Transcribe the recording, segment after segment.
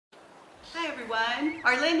Hi everyone,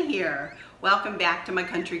 Arlynn here. Welcome back to my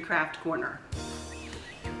Country Craft Corner.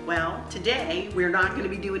 Well, today we're not going to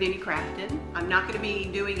be doing any crafting. I'm not going to be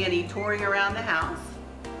doing any touring around the house.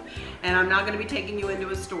 And I'm not going to be taking you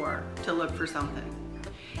into a store to look for something.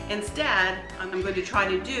 Instead, I'm going to try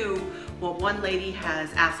to do what one lady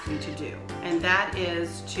has asked me to do. And that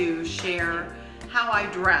is to share how I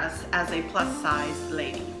dress as a plus size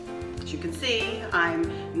lady. As you can see, I'm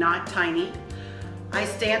not tiny. I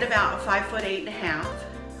stand about 5'8½".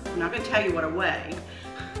 I'm not going to tell you what I weigh,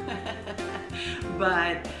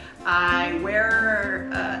 but I wear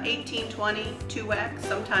 18, 20, 2X,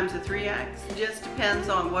 sometimes a 3X. It just depends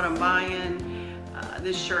on what I'm buying.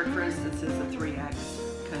 This shirt, for instance, is a 3X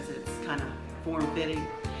because it's kind of form-fitting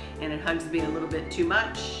and it hugs me a little bit too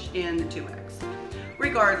much in the 2X.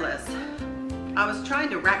 Regardless, I was trying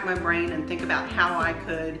to rack my brain and think about how I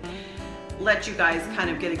could let you guys kind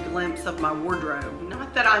of get a glimpse of my wardrobe.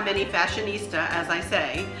 Not that I'm any fashionista, as I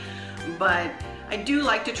say, but I do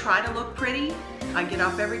like to try to look pretty. I get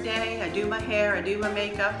up every day, I do my hair, I do my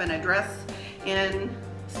makeup, and I dress in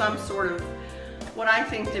some sort of what I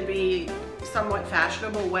think to be somewhat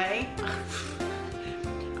fashionable way.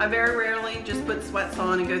 I very rarely just put sweats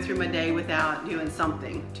on and go through my day without doing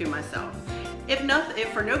something to myself.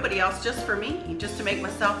 If for nobody else, just for me, just to make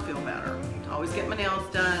myself feel better. I always get my nails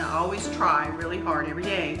done. I always try really hard every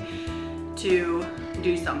day to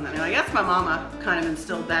do something. And I guess my mama kind of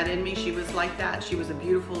instilled that in me. She was like that. She was a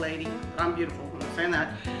beautiful lady. I'm beautiful, I'm not saying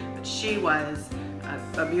that. But she was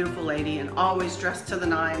a beautiful lady and always dressed to the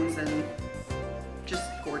nines and just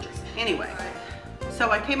gorgeous. Anyway,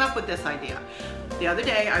 so I came up with this idea. The other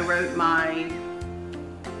day I wrote my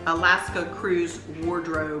Alaska cruise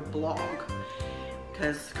wardrobe blog,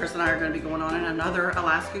 because Chris and I are going to be going on another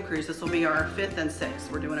Alaskan cruise. This will be our 5th and 6th.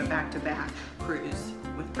 We're doing a back-to-back cruise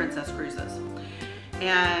with Princess Cruises.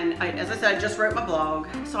 And as I said, I just wrote my blog.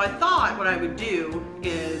 So I thought what I would do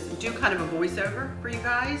is do kind of a voiceover for you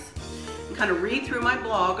guys and kind of read through my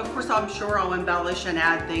blog. Of course, I'm sure I'll embellish and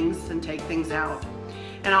add things and take things out.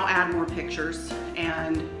 And I'll add more pictures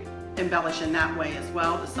and embellish in that way as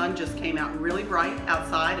well. The sun just came out really bright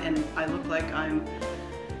outside and I look like I'm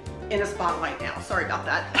in a spotlight now. Sorry about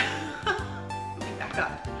that. Let me back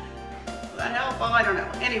up. Will that help? Well, I don't know.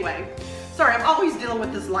 Anyway, sorry, I'm always dealing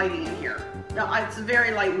with this lighting in here. Now, it's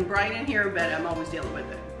very light and bright in here, but I'm always dealing with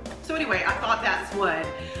it. So anyway, I thought that's what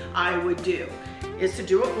I would do, is to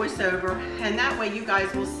do a voiceover, and that way you guys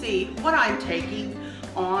will see what I'm taking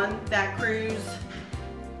on that cruise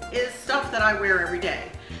is stuff that I wear every day.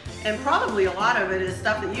 And probably a lot of it is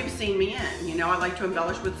stuff that you've seen me in. You know, I like to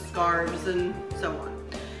embellish with scarves and so on.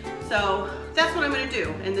 So that's what I'm going to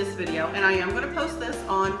do in this video, and I am going to post this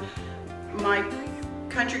on my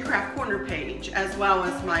Country Craft Corner page as well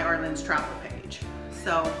as my Arlynn's Travel page,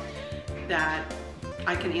 so that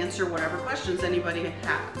I can answer whatever questions anybody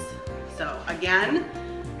has. So again,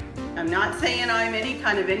 I'm not saying I'm any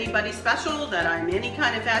kind of anybody special, that I'm any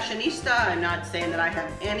kind of fashionista. I'm not saying that I have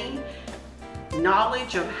any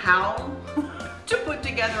knowledge of how to put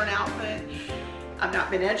together an outfit. I've not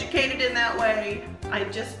been educated in that way. I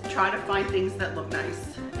just try to find things that look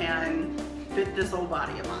nice and fit this old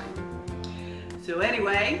body of mine. So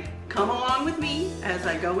anyway, come along with me as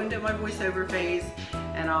I go into my voiceover phase,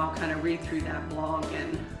 and I'll kind of read through that blog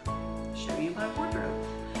and show you my wardrobe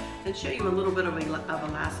and show you a little bit of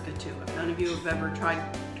Alaska too. If none of you have ever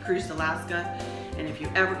tried to cruise to Alaska, and if you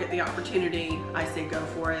ever get the opportunity, I say go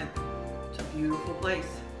for it. It's a beautiful place.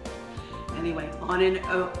 Anyway,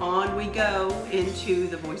 on we go into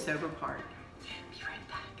the voiceover part. Be right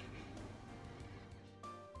back.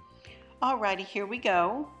 Alrighty, here we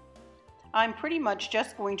go. I'm pretty much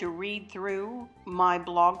just going to read through my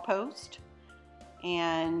blog post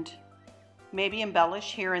and maybe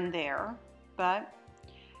embellish here and there, but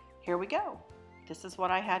here we go. This is what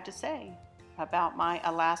I had to say about my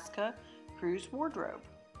Alaska cruise wardrobe.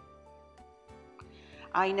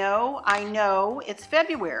 I know, it's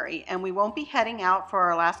February and we won't be heading out for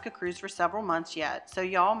our Alaska cruise for several months yet, so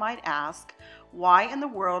y'all might ask, why in the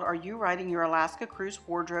world are you writing your Alaska cruise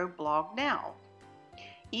wardrobe blog now?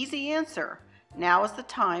 Easy answer, now is the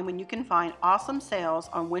time when you can find awesome sales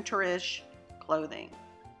on winterish clothing.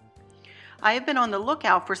 I have been on the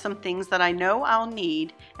lookout for some things that I know I'll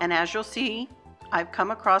need, and as you'll see, I've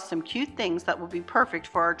come across some cute things that will be perfect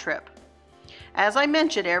for our trip. As I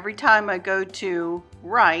mentioned, every time I go to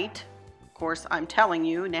write, of course I'm telling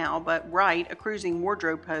you now, but write a cruising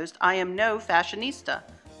wardrobe post, I am no fashionista,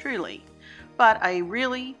 truly. But I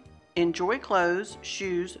really enjoy clothes,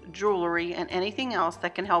 shoes, jewelry, and anything else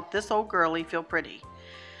that can help this old girlie feel pretty.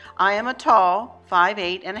 I am a tall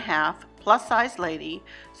 5'8½", plus-size lady,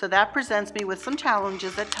 so that presents me with some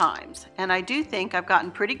challenges at times, and I do think I've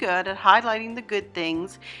gotten pretty good at highlighting the good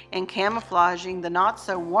things and camouflaging the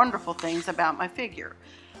not-so-wonderful things about my figure,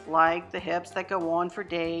 like the hips that go on for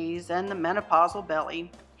days and the menopausal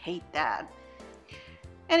belly. Hate that.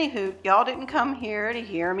 Anywho, y'all didn't come here to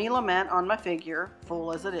hear me lament on my figure,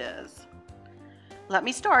 full as it is. Let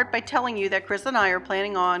me start by telling you that Chris and I are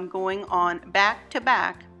planning on going on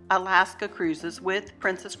back-to-back Alaska cruises with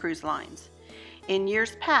Princess Cruise Lines. In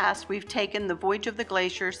years past, we've taken the Voyage of the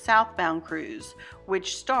Glacier southbound cruise,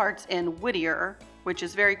 which starts in Whittier, which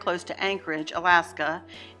is very close to Anchorage, Alaska,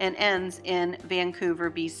 and ends in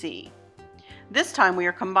Vancouver, BC. This time we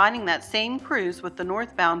are combining that same cruise with the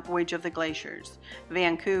northbound Voyage of the Glaciers,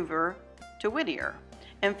 Vancouver to Whittier.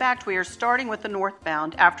 In fact, we are starting with the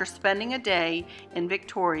northbound after spending a day in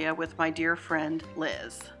Victoria with my dear friend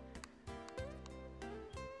Liz.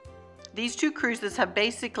 These two cruises have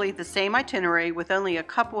basically the same itinerary with only a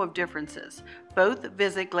couple of differences. Both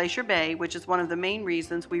visit Glacier Bay, which is one of the main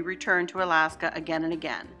reasons we return to Alaska again and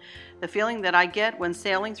again. The feeling that I get when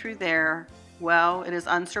sailing through there, well, it is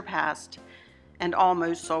unsurpassed and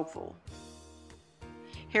almost soulful.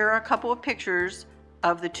 Here are a couple of pictures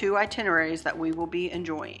of the two itineraries that we will be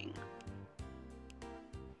enjoying.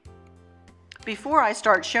 Before I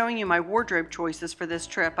start showing you my wardrobe choices for this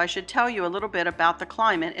trip, I should tell you a little bit about the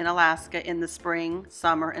climate in Alaska in the spring,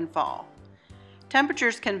 summer, and fall.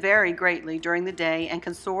 Temperatures can vary greatly during the day and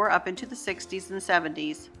can soar up into the 60s and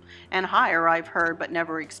 70s, and higher I've heard but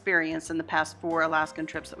never experienced in the past 4 Alaskan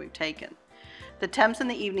trips that we've taken. The temps in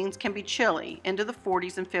the evenings can be chilly, into the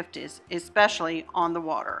 40s and 50s, especially on the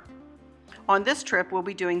water. On this trip, we'll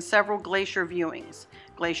be doing several glacier viewings,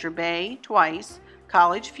 Glacier Bay twice,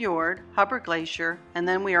 College Fjord, Hubbard Glacier, and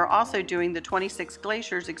then we are also doing the 26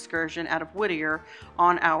 Glaciers excursion out of Whittier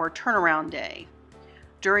on our turnaround day.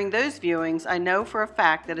 During those viewings, I know for a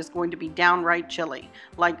fact that it's going to be downright chilly,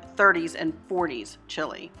 like 30s and 40s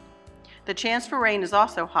chilly. The chance for rain is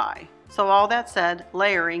also high, so all that said,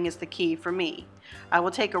 layering is the key for me. I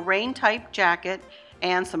will take a rain-type jacket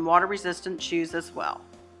and some water-resistant shoes as well.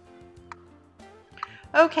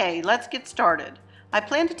 Okay, let's get started. I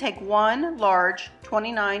plan to take one large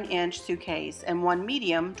 29-inch suitcase and one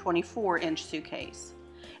medium 24-inch suitcase,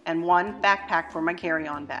 and one backpack for my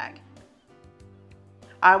carry-on bag.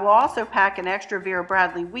 I will also pack an extra Vera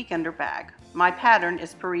Bradley weekender bag. My pattern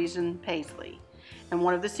is Parisian paisley, and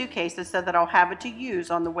one of the suitcases said that I'll have it to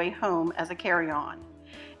use on the way home as a carry-on.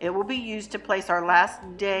 It will be used to place our last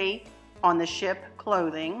day on the ship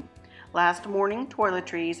clothing, last morning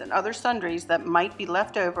toiletries, and other sundries that might be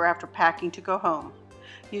left over after packing to go home.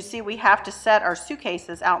 You see, we have to set our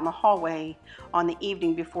suitcases out in the hallway on the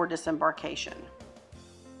evening before disembarkation.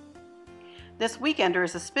 This weekender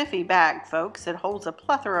is a spiffy bag, folks. It holds a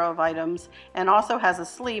plethora of items and also has a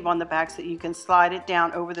sleeve on the back so you can slide it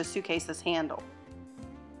down over the suitcase's handle.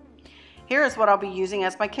 Here is what I'll be using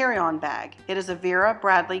as my carry-on bag. It is a Vera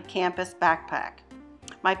Bradley Campus backpack.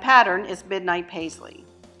 My pattern is Midnight Paisley.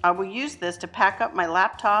 I will use this to pack up my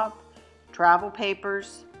laptop, travel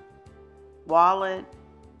papers, wallet,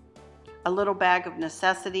 a little bag of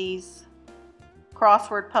necessities,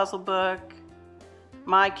 crossword puzzle book,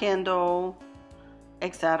 my Kindle,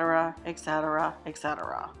 etc., etc.,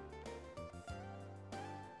 etc.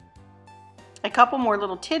 A couple more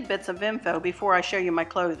little tidbits of info before I show you my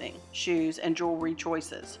clothing, shoes, and jewelry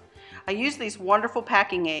choices. I use these wonderful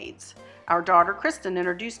packing aids. Our daughter Kristen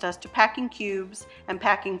introduced us to packing cubes and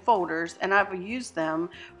packing folders, and I've used them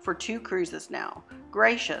for 2 cruises now.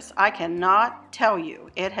 Gracious, I cannot tell you,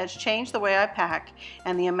 it has changed the way I pack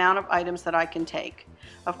and the amount of items that I can take.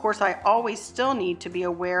 Of course, I always still need to be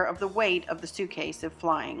aware of the weight of the suitcase if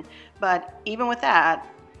flying, but even with that,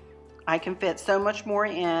 I can fit so much more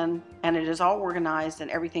in, and it is all organized and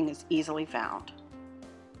everything is easily found.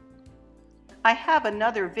 I have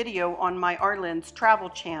another video on my Arlynn's travel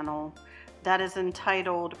channel that is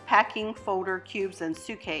entitled Packing Folder, Cubes, and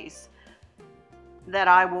Suitcase that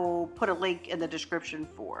I will put a link in the description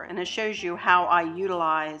for, and it shows you how I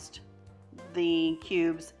utilized the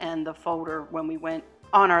cubes and the folder when we went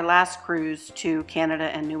on our last cruise to Canada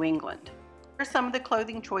and New England. Here are some of the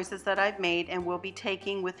clothing choices that I've made and will be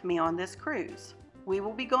taking with me on this cruise. We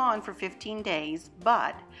will be gone for 15 days,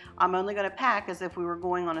 but I'm only going to pack as if we were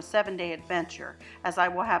going on a 7-day adventure, as I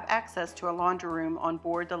will have access to a laundry room on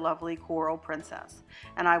board the lovely Coral Princess,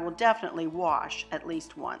 and I will definitely wash at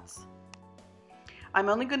least once. I'm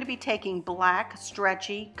only going to be taking black,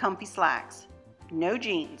 stretchy, comfy slacks. No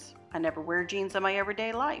jeans. I never wear jeans in my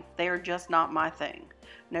everyday life. They are just not my thing.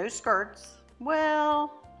 No skirts.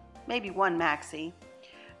 Well, maybe one maxi.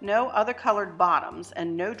 no other colored bottoms,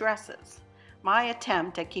 and no dresses. My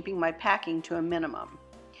attempt at keeping my packing to a minimum.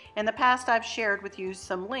 In the past, I've shared with you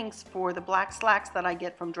some links for the black slacks that I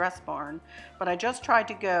get from Dressbarn, but I just tried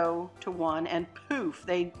to go to one and poof,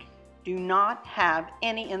 they do not have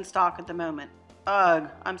any in stock at the moment. Ugh,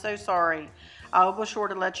 I'm so sorry. I'll be sure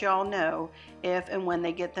to let y'all know if and when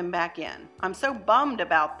they get them back in. I'm so bummed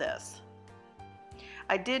about this.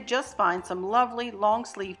 I did just find some lovely long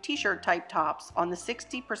sleeve t-shirt type tops on the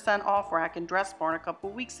 60% off rack in Dressbarn a couple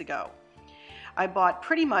weeks ago. I bought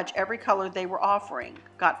pretty much every color they were offering.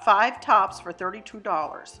 Got 5 tops for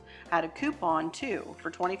 $32. Had a coupon too for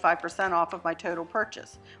 25% off of my total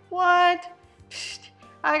purchase. What? Psst,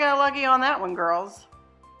 I got lucky on that one, girls.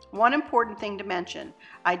 One important thing to mention,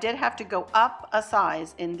 I did have to go up a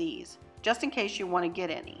size in these, just in case you want to get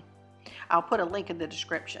any. I'll put a link in the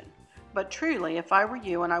description. But truly, if I were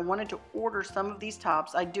you and I wanted to order some of these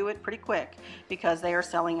tops, I'd do it pretty quick because they are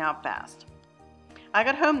selling out fast. I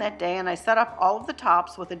got home that day and I set up all of the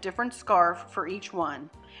tops with a different scarf for each one,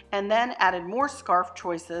 and then added more scarf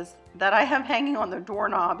choices that I have hanging on the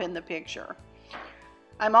doorknob in the picture.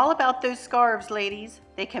 I'm all about those scarves, ladies.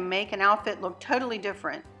 They can make an outfit look totally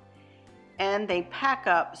different, and they pack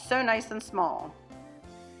up so nice and small.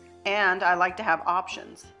 And I like to have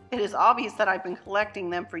options. It is obvious that I've been collecting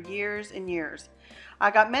them for years and years.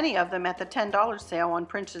 I got many of them at the $10 sale on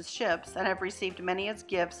Prince's Ships and have received many as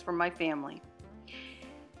gifts from my family.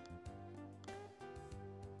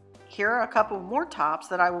 Here are a couple more tops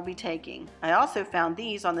that I will be taking. I also found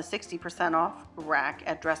these on the 60% off rack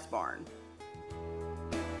at Dressbarn.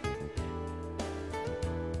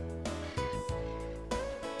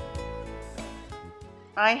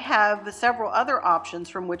 I have several other options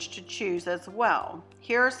from which to choose as well.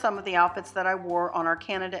 Here are some of the outfits that I wore on our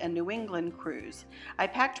Canada and New England cruise. I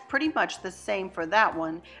packed pretty much the same for that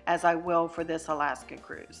one as I will for this Alaska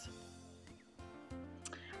cruise.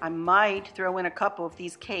 I might throw in a couple of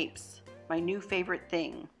these capes, my new favorite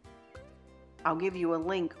thing. I'll give you a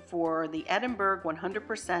link for the Edinburg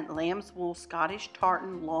 100% Lambswool Scottish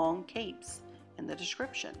Tartan long capes in the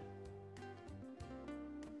description.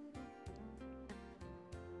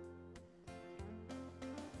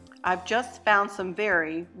 I've just found some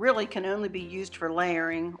really can only be used for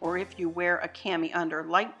layering or if you wear a cami under,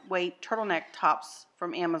 lightweight turtleneck tops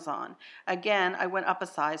from Amazon. Again, I went up a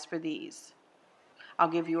size for these. I'll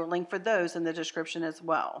give you a link for those in the description as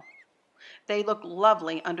well. They look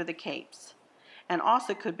lovely under the capes and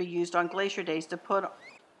also could be used on glacier days to put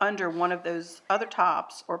under one of those other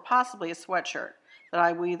tops or possibly a sweatshirt that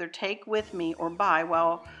I will either take with me or buy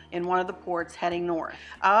while in one of the ports heading north.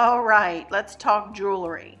 All right, let's talk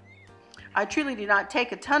jewelry. I truly do not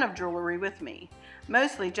take a ton of jewelry with me,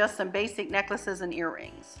 mostly just some basic necklaces and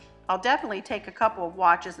earrings. I'll definitely take a couple of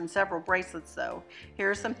watches and several bracelets though. Here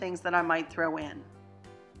are some things that I might throw in.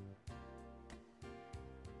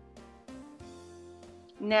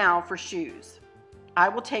 Now for shoes. I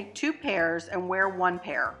will take 2 pairs and wear 1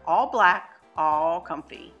 pair, all black, all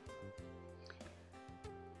comfy.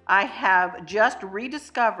 I have just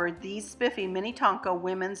rediscovered these spiffy Minnetonka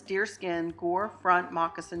women's deerskin Gore front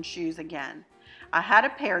moccasin shoes again. I had a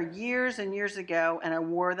pair years and years ago and I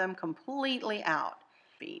wore them completely out.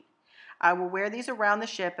 I will wear these around the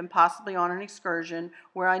ship and possibly on an excursion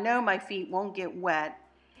where I know my feet won't get wet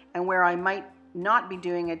and where I might not be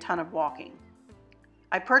doing a ton of walking.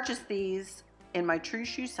 I purchased these in my true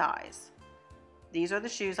shoe size. These are the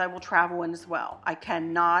shoes I will travel in as well. I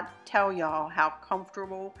cannot tell y'all how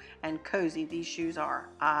comfortable and cozy these shoes are.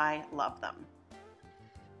 I love them.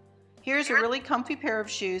 Here's a really comfy pair of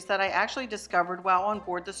shoes that I actually discovered while on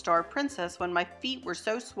board the Star Princess when my feet were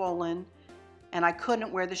so swollen and I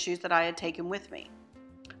couldn't wear the shoes that I had taken with me.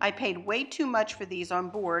 I paid way too much for these on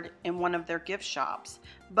board in one of their gift shops,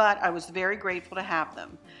 but I was very grateful to have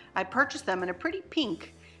them. I purchased them in a pretty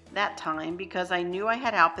pink that time because I knew I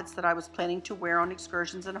had outfits that I was planning to wear on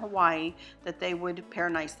excursions in Hawaii that they would pair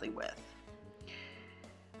nicely with.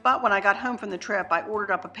 But when I got home from the trip, I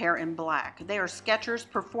ordered up a pair in black. They are Skechers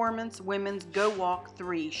Performance Women's GoWalk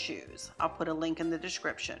 3 shoes. I'll put a link in the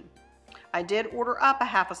description. I did order up a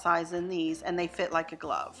half a size in these and they fit like a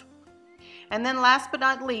glove. And then last but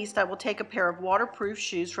not least, I will take a pair of waterproof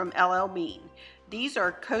shoes from LL Bean. These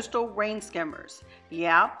are Coastal Rain Skimmers.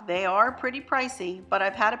 Yeah, they are pretty pricey, but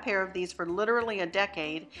I've had a pair of these for literally a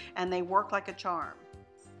decade and they work like a charm.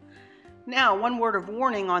 Now, one word of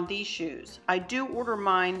warning on these shoes. I do order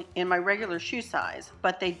mine in my regular shoe size,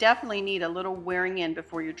 but they definitely need a little wearing in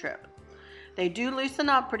before your trip. They do loosen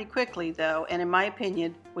up pretty quickly though, and in my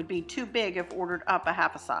opinion, would be too big if ordered up a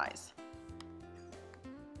half a size.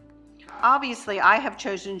 Obviously, I have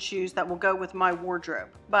chosen shoes that will go with my wardrobe,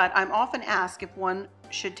 but I'm often asked if one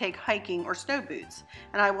should take hiking or snow boots,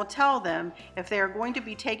 and I will tell them if they are going to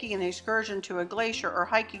be taking an excursion to a glacier or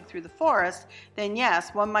hiking through the forest, then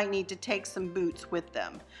yes, one might need to take some boots with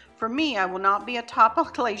them. For me, I will not be atop a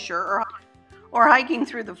glacier or hiking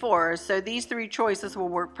through the forest, so these three choices will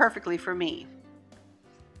work perfectly for me.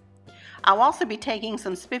 I'll also be taking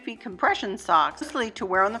some spiffy compression socks, mostly to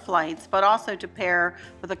wear on the flights, but also to pair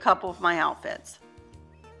with a couple of my outfits.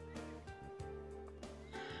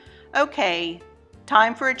 Okay,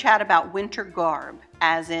 time for a chat about winter garb,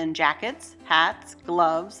 as in jackets, hats,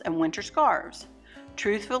 gloves, and winter scarves.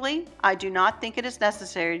 Truthfully, I do not think it is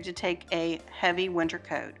necessary to take a heavy winter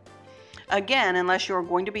coat. Again, unless you are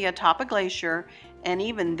going to be atop a glacier, and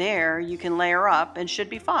even there you can layer up and should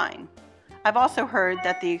be fine. I've also heard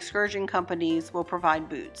that the excursion companies will provide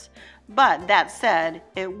boots. But that said,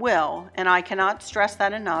 it will, and I cannot stress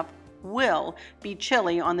that enough, will be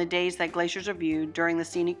chilly on the days that glaciers are viewed during the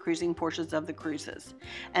scenic cruising portions of the cruises.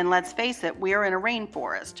 And let's face it, we are in a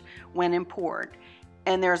rainforest when in port,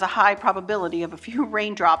 and there's a high probability of a few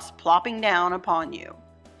raindrops plopping down upon you.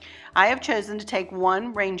 I have chosen to take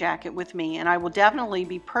one rain jacket with me, and I will definitely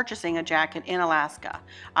be purchasing a jacket in Alaska,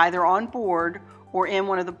 either on board or in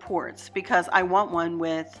one of the ports, because I want one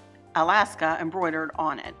with Alaska embroidered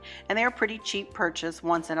on it, and they are pretty cheap purchase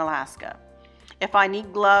once in Alaska. If I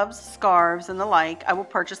need gloves, scarves, and the like, I will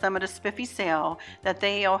purchase them at a spiffy sale that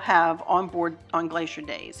they'll have on board on glacier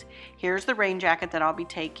days. Here's the rain jacket that I'll be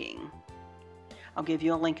taking. I'll give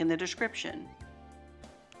you a link in the description.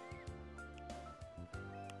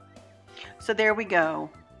 So there we go.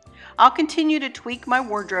 I'll continue to tweak my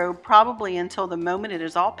wardrobe probably until the moment it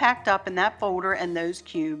is all packed up in that folder and those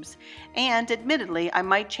cubes. And admittedly, I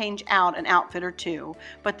might change out an outfit or two,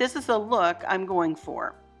 but this is the look I'm going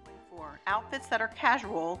for. Outfits that are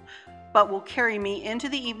casual, but will carry me into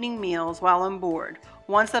the evening meals while on board.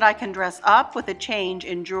 Ones that I can dress up with a change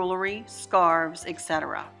in jewelry, scarves,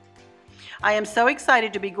 etc. I am so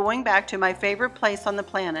excited to be going back to my favorite place on the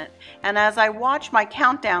planet, and as I watch my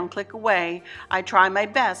countdown click away, I try my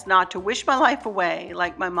best not to wish my life away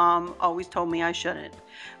like my mom always told me I shouldn't.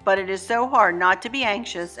 But it is so hard not to be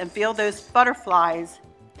anxious and feel those butterflies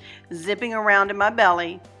zipping around in my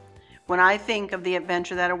belly when I think of the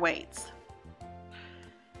adventure that awaits.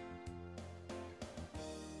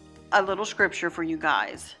 A little scripture for you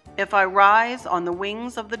guys. If I rise on the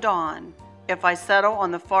wings of the dawn, if I settle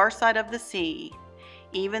on the far side of the sea,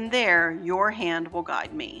 even there your hand will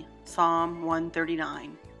guide me. Psalm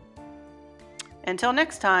 139. Until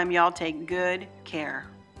next time, y'all take good care.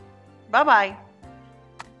 Bye-bye.